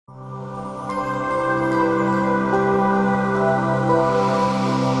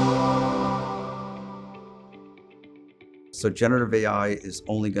So generative AI is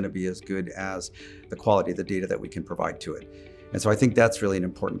only going to be as good as the quality of the data that we can provide to it. And so I think that's really an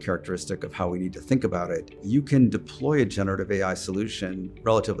important characteristic of how we need to think about it. You can deploy a generative AI solution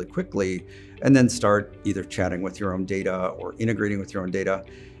relatively quickly and then start either chatting with your own data or integrating with your own data.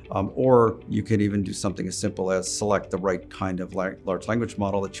 Or you can even do something as simple as select the right kind of large language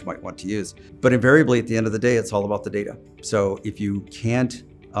model that you might want to use. But invariably, at the end of the day, it's all about the data. So if you can't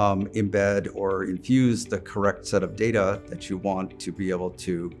embed or infuse the correct set of data that you want to be able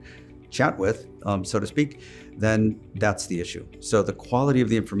to chat with, so to speak, then that's the issue. So the quality of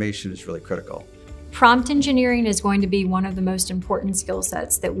the information is really critical. Prompt engineering is going to be one of the most important skill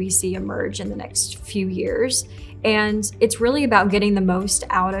sets that we see emerge in the next few years. And it's really about getting the most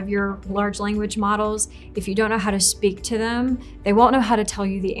out of your large language models. If you don't know how to speak to them, they won't know how to tell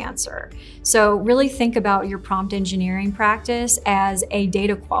you the answer. So really think about your prompt engineering practice as a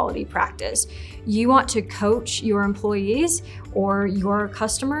data quality practice. You want to coach your employees or your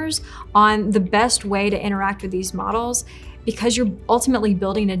customers on the best way to interact with these models, because you're ultimately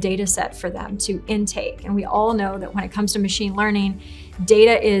building a data set for them to intake. And we all know that when it comes to machine learning,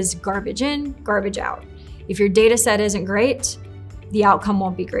 data is garbage in, garbage out. If your data set isn't great, the outcome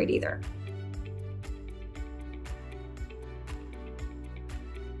won't be great either.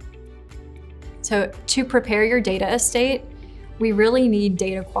 So to prepare your data estate, we really need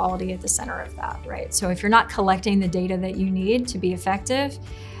data quality at the center of that, right? So if you're not collecting the data that you need to be effective,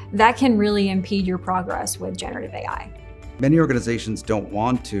 that can really impede your progress with generative AI. Many organizations don't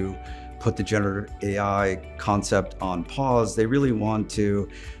want to put the generative AI concept on pause. They really want to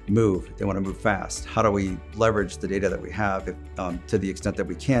move. They want to move fast. How do we leverage the data that we have to the extent that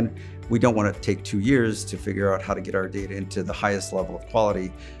we can? We don't want to take 2 years to figure out how to get our data into the highest level of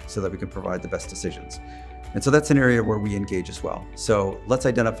quality so that we can provide the best decisions. And so that's an area where we engage as well. So let's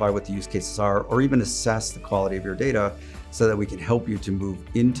identify what the use cases are, or even assess the quality of your data so that we can help you to move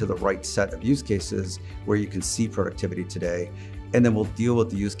into the right set of use cases where you can see productivity today. And then we'll deal with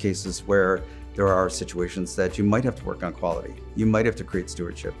the use cases where there are situations that you might have to work on quality. You might have to create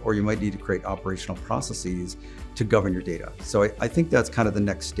stewardship, or you might need to create operational processes to govern your data. So I think that's kind of the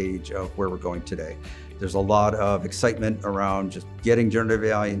next stage of where we're going today. There's a lot of excitement around just getting generative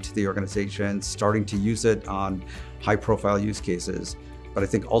AI into the organization, starting to use it on high-profile use cases. But I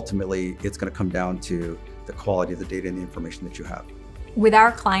think ultimately it's going to come down to the quality of the data and the information that you have. With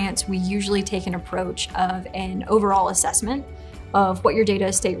our clients, we usually take an approach of an overall assessment of what your data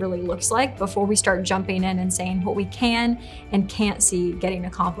estate really looks like before we start jumping in and saying what we can and can't see getting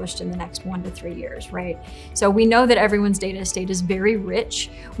accomplished in the next 1 to 3 years, right? So we know that everyone's data estate is very rich.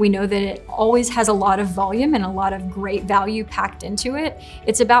 We know that it always has a lot of volume and a lot of great value packed into it.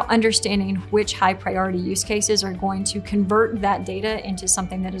 It's about understanding which high priority use cases are going to convert that data into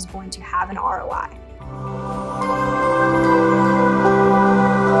something that is going to have an ROI.